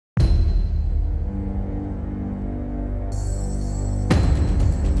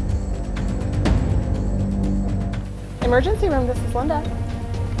emergency room, this is Linda.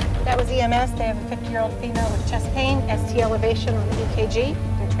 That was EMS. They have a 50-year-old female with chest pain, ST elevation on the EKG.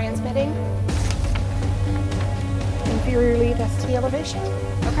 They're transmitting. Inferior lead ST elevation.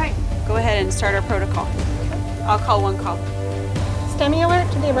 Okay, go ahead and start our protocol. I'll call one call. STEMI alert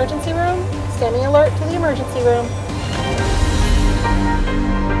to the emergency room. STEMI alert to the emergency room.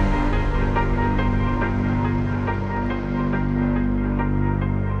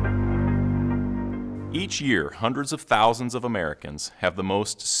 Each year, hundreds of thousands of Americans have the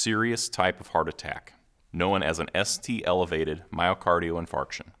most serious type of heart attack, known as an ST-elevated myocardial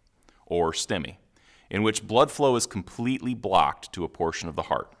infarction, or STEMI, in which blood flow is completely blocked to a portion of the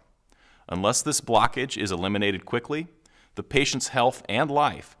heart. Unless this blockage is eliminated quickly, the patient's health and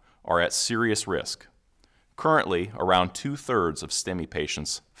life are at serious risk. Currently, around 2/3 of STEMI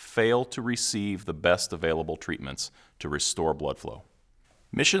patients fail to receive the best available treatments to restore blood flow.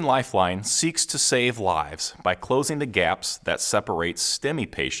 Mission Lifeline seeks to save lives by closing the gaps that separate STEMI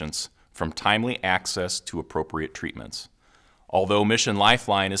patients from timely access to appropriate treatments. Although Mission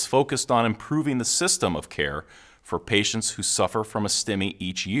Lifeline is focused on improving the system of care for patients who suffer from a STEMI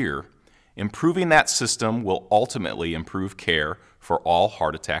each year, improving that system will ultimately improve care for all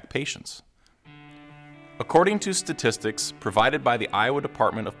heart attack patients. According to statistics provided by the Iowa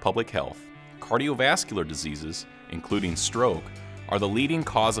Department of Public Health, cardiovascular diseases, including stroke, are the leading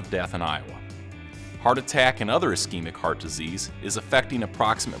cause of death in Iowa. Heart attack and other ischemic heart disease is affecting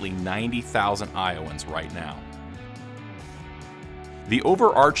approximately 90,000 Iowans right now. The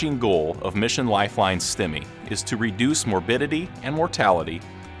overarching goal of Mission Lifeline STEMI is to reduce morbidity and mortality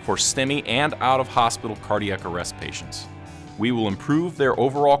for STEMI and out-of-hospital cardiac arrest patients. We will improve their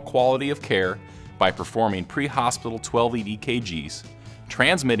overall quality of care by performing pre-hospital 12-lead EKGs,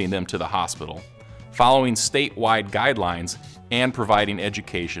 transmitting them to the hospital, following statewide guidelines, and providing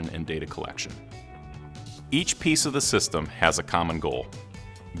education and data collection. Each piece of the system has a common goal: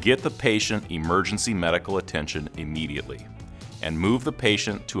 get the patient emergency medical attention immediately and move the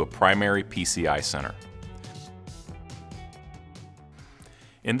patient to a primary PCI center.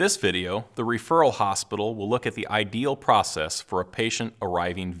 In this video, the referral hospital will look at the ideal process for a patient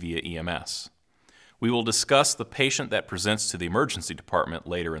arriving via EMS. We will discuss the patient that presents to the emergency department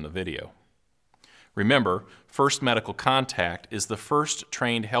later in the video. Remember, first medical contact is the first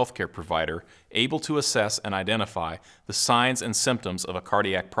trained healthcare provider able to assess and identify the signs and symptoms of a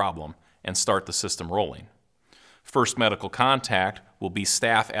cardiac problem and start the system rolling. First medical contact will be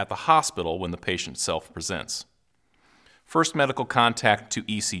staff at the hospital when the patient self-presents. First medical contact to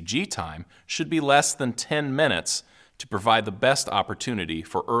ECG time should be less than 10 minutes to provide the best opportunity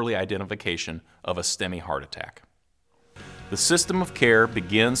for early identification of a STEMI heart attack. The system of care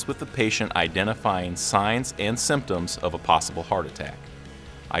begins with the patient identifying signs and symptoms of a possible heart attack.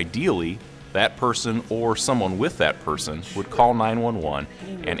 Ideally, that person or someone with that person would call 911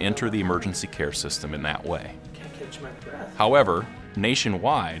 and enter the emergency care system in that way. However,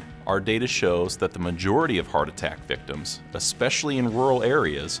 nationwide, our data shows that the majority of heart attack victims, especially in rural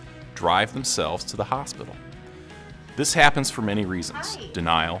areas, drive themselves to the hospital. This happens for many reasons: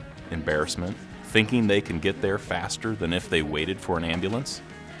 denial, embarrassment, thinking they can get there faster than if they waited for an ambulance,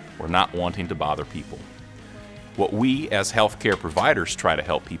 or not wanting to bother people. What we as healthcare providers try to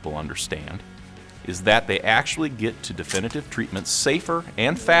help people understand is that they actually get to definitive treatment safer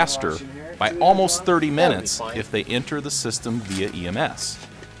and faster by almost 30 minutes if they enter the system via EMS,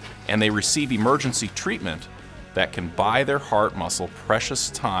 and they receive emergency treatment that can buy their heart muscle precious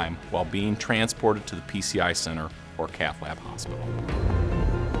time while being transported to the PCI center or cath lab hospital.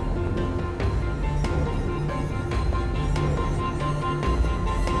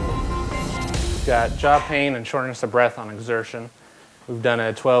 We've got jaw pain and shortness of breath on exertion. We've done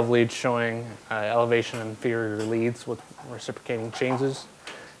a 12-lead showing elevation and inferior leads with reciprocating changes.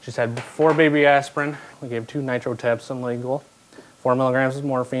 She's had 4 baby aspirin. We gave 2 nitro tabs sublingual, 4 milligrams of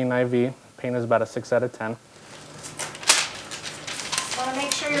morphine IV. Pain is about a 6 out of 10. Want to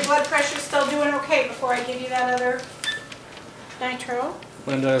make sure your blood pressure's still doing okay before I give you that other nitro.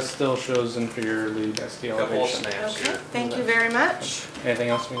 Linda still shows inferior lead ST elevation. Okay, thank you very much. Anything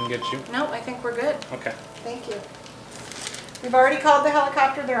else we can get you? No, I think we're good. Okay. Thank you. We've already called the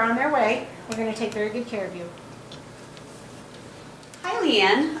helicopter. They're on their way. We're going to take very good care of you. Hi,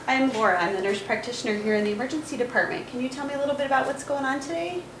 Leanne. I'm Laura. I'm the nurse practitioner here in the emergency department. Can you tell me a little bit about what's going on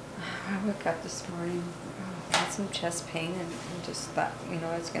today? I woke up this morning, had some chest pain, and just thought, you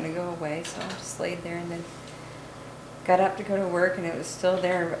know, it's going to go away, so I just laid there and then got up to go to work, and it was still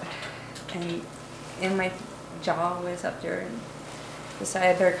there, and in my jaw was up there, and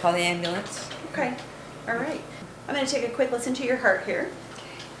decided I better call the ambulance. Okay. All right. I'm going to take a quick listen to your heart here.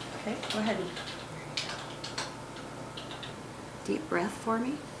 Okay, go ahead. deep breath for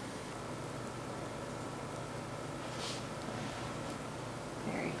me.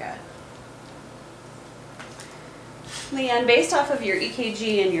 Very good. Leanne, based off of your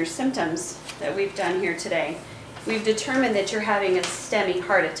EKG and your symptoms that we've done here today, we've determined that you're having a STEMI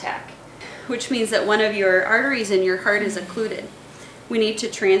heart attack, which means that one of your arteries in your heart is occluded. We need to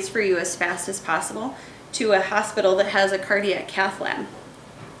transfer you as fast as possible to a hospital that has a cardiac cath lab.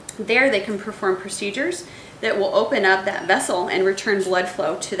 There they can perform procedures that will open up that vessel and return blood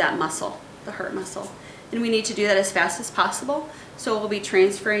flow to that muscle, the heart muscle. And we need to do that as fast as possible, so we'll be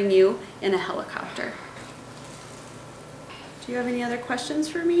transferring you in a helicopter. Do you have any other questions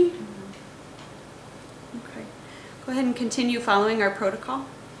for me? Okay. Go ahead and continue following our protocol.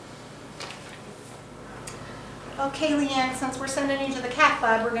 Okay, Leanne, since we're sending you to the cath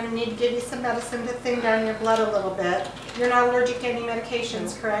lab, we're going to need to give you some medicine to thin down your blood a little bit. You're not allergic to any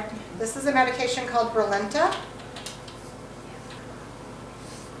medications, correct? This is a medication called Brilinta.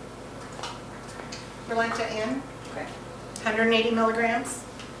 Brilinta in, 180 milligrams.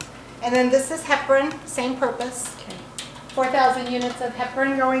 And then this is heparin, same purpose. 4,000 units of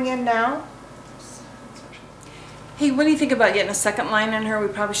heparin going in now. Hey, what do you think about getting a second line in her?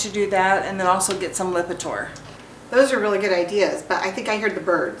 We probably should do that, and then also get some Lipitor. Those are really good ideas, but I think I heard the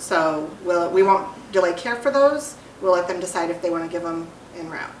bird, so we won't delay care for those. We'll let them decide if they want to give them en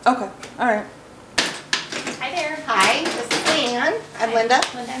route. Okay, all right. Hi there. Hi, this is Leanne. I'm Linda.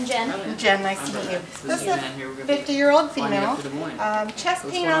 Linda, I'm Jen. Jen, nice to meet you. This is a 50-year-old female. Chest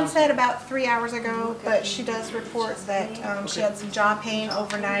pain onset about 3 hours ago, but she does report that she had some jaw pain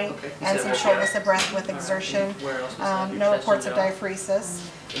overnight and some shortness of breath with exertion. No reports of diaphoresis.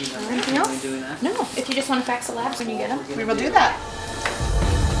 Anything else? No. If you just want to fax the labs when you get them. We will do that.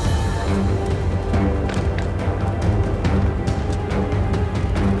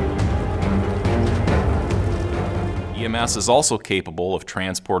 EMS is also capable of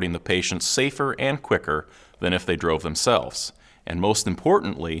transporting the patient safer and quicker than if they drove themselves. And most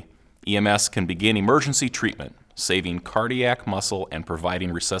importantly, EMS can begin emergency treatment, saving cardiac muscle and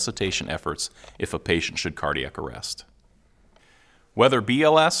providing resuscitation efforts if a patient should cardiac arrest. Whether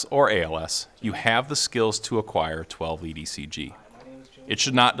BLS or ALS, you have the skills to acquire 12-lead ECG. It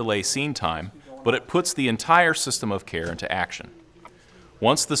should not delay scene time, but it puts the entire system of care into action.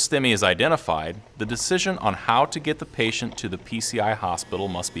 Once the STEMI is identified, the decision on how to get the patient to the PCI hospital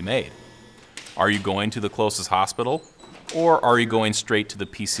must be made. Are you going to the closest hospital, or are you going straight to the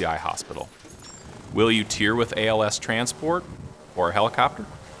PCI hospital? Will you tier with ALS transport or a helicopter?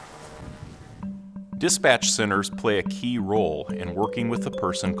 Dispatch centers play a key role in working with the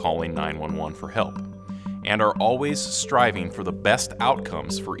person calling 911 for help, and are always striving for the best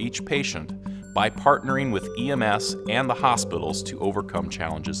outcomes for each patient by partnering with EMS and the hospitals to overcome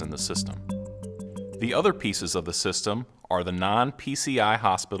challenges in the system. The other pieces of the system are the non-PCI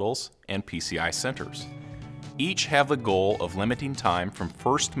hospitals and PCI centers. Each have the goal of limiting time from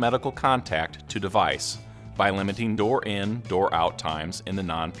first medical contact to device by limiting door-in, door-out times in the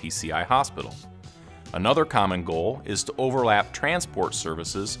non-PCI hospital. Another common goal is to overlap transport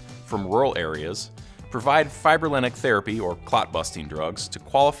services from rural areas, provide fibrinolytic therapy or clot-busting drugs to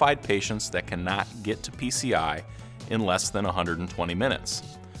qualified patients that cannot get to PCI in less than 120 minutes,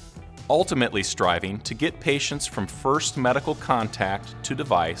 ultimately striving to get patients from first medical contact to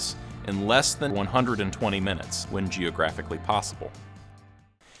device in less than 120 minutes when geographically possible.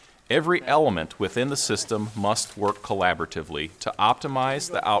 Every element within the system must work collaboratively to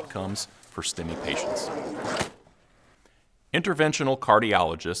optimize the outcomes for STEMI patients. Interventional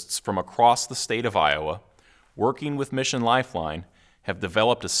cardiologists from across the state of Iowa, working with Mission Lifeline, have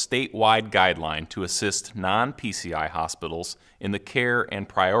developed a statewide guideline to assist non-PCI hospitals in the care and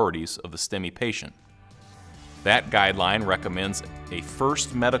priorities of the STEMI patient. That guideline recommends a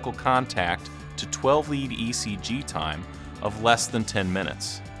first medical contact to 12-lead ECG time of less than 10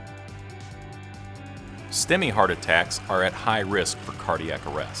 minutes. STEMI heart attacks are at high risk for cardiac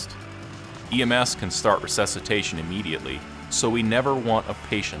arrest. EMS can start resuscitation immediately, so we never want a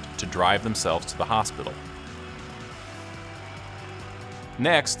patient to drive themselves to the hospital.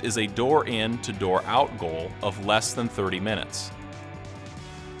 Next is a door-in to door-out goal of less than 30 minutes.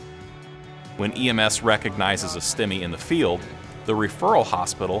 When EMS recognizes a STEMI in the field, the referral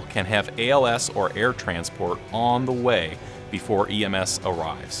hospital can have ALS or air transport on the way before EMS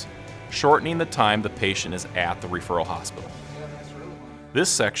arrives, shortening the time the patient is at the referral hospital. This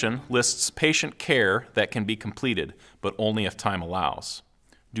section lists patient care that can be completed, but only if time allows.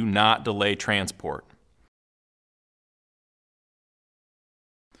 Do not delay transport.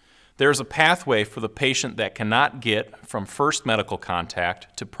 There is a pathway for the patient that cannot get from first medical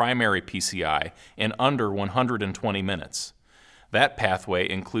contact to primary PCI in under 120 minutes. That pathway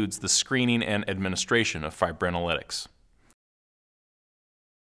includes the screening and administration of fibrinolytics.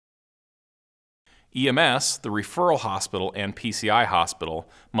 EMS, the referral hospital, and PCI hospital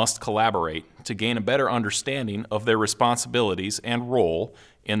must collaborate to gain a better understanding of their responsibilities and role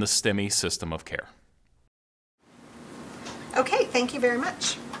in the STEMI system of care. Okay, thank you very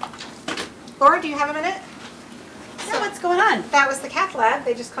much. Laura, do you have a minute? So what's going on? That was the cath lab.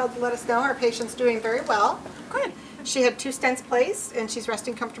 They just called to let us know our patient's doing very well. Good. She had 2 stents placed and she's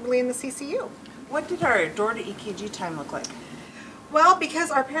resting comfortably in the CCU. What did our door to EKG time look like? Well,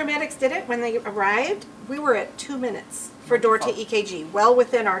 because our paramedics did it when they arrived, we were at 2 minutes for door to EKG, well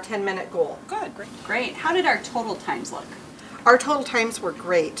within our 10-minute goal. Good. Great. How did our total times look? Our total times were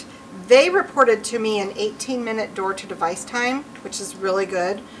great. They reported to me an 18-minute door to device time, which is really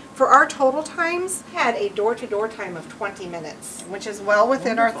good. For our total times, we had a door-to-door time of 20 minutes, which is well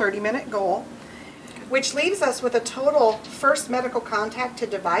within our 30-minute goal, which leaves us with a total first medical contact to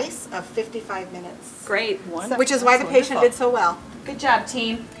device of 55 minutes. Great. Which is why the patient did so well. Good job,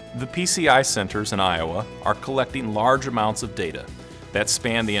 team. The PCI centers in Iowa are collecting large amounts of data that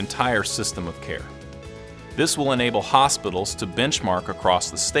span the entire system of care. This will enable hospitals to benchmark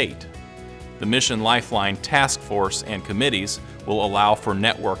across the state. The Mission Lifeline task force and committees will allow for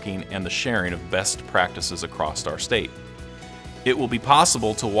networking and the sharing of best practices across our state. It will be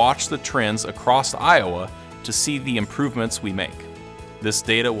possible to watch the trends across Iowa to see the improvements we make. This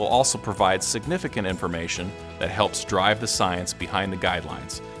data will also provide significant information that helps drive the science behind the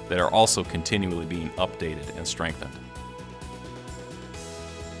guidelines that are also continually being updated and strengthened.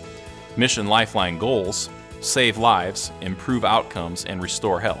 Mission Lifeline goals: save lives, improve outcomes, and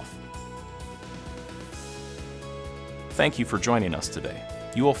restore health. Thank you for joining us today.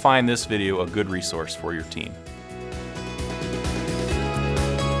 You will find this video a good resource for your team.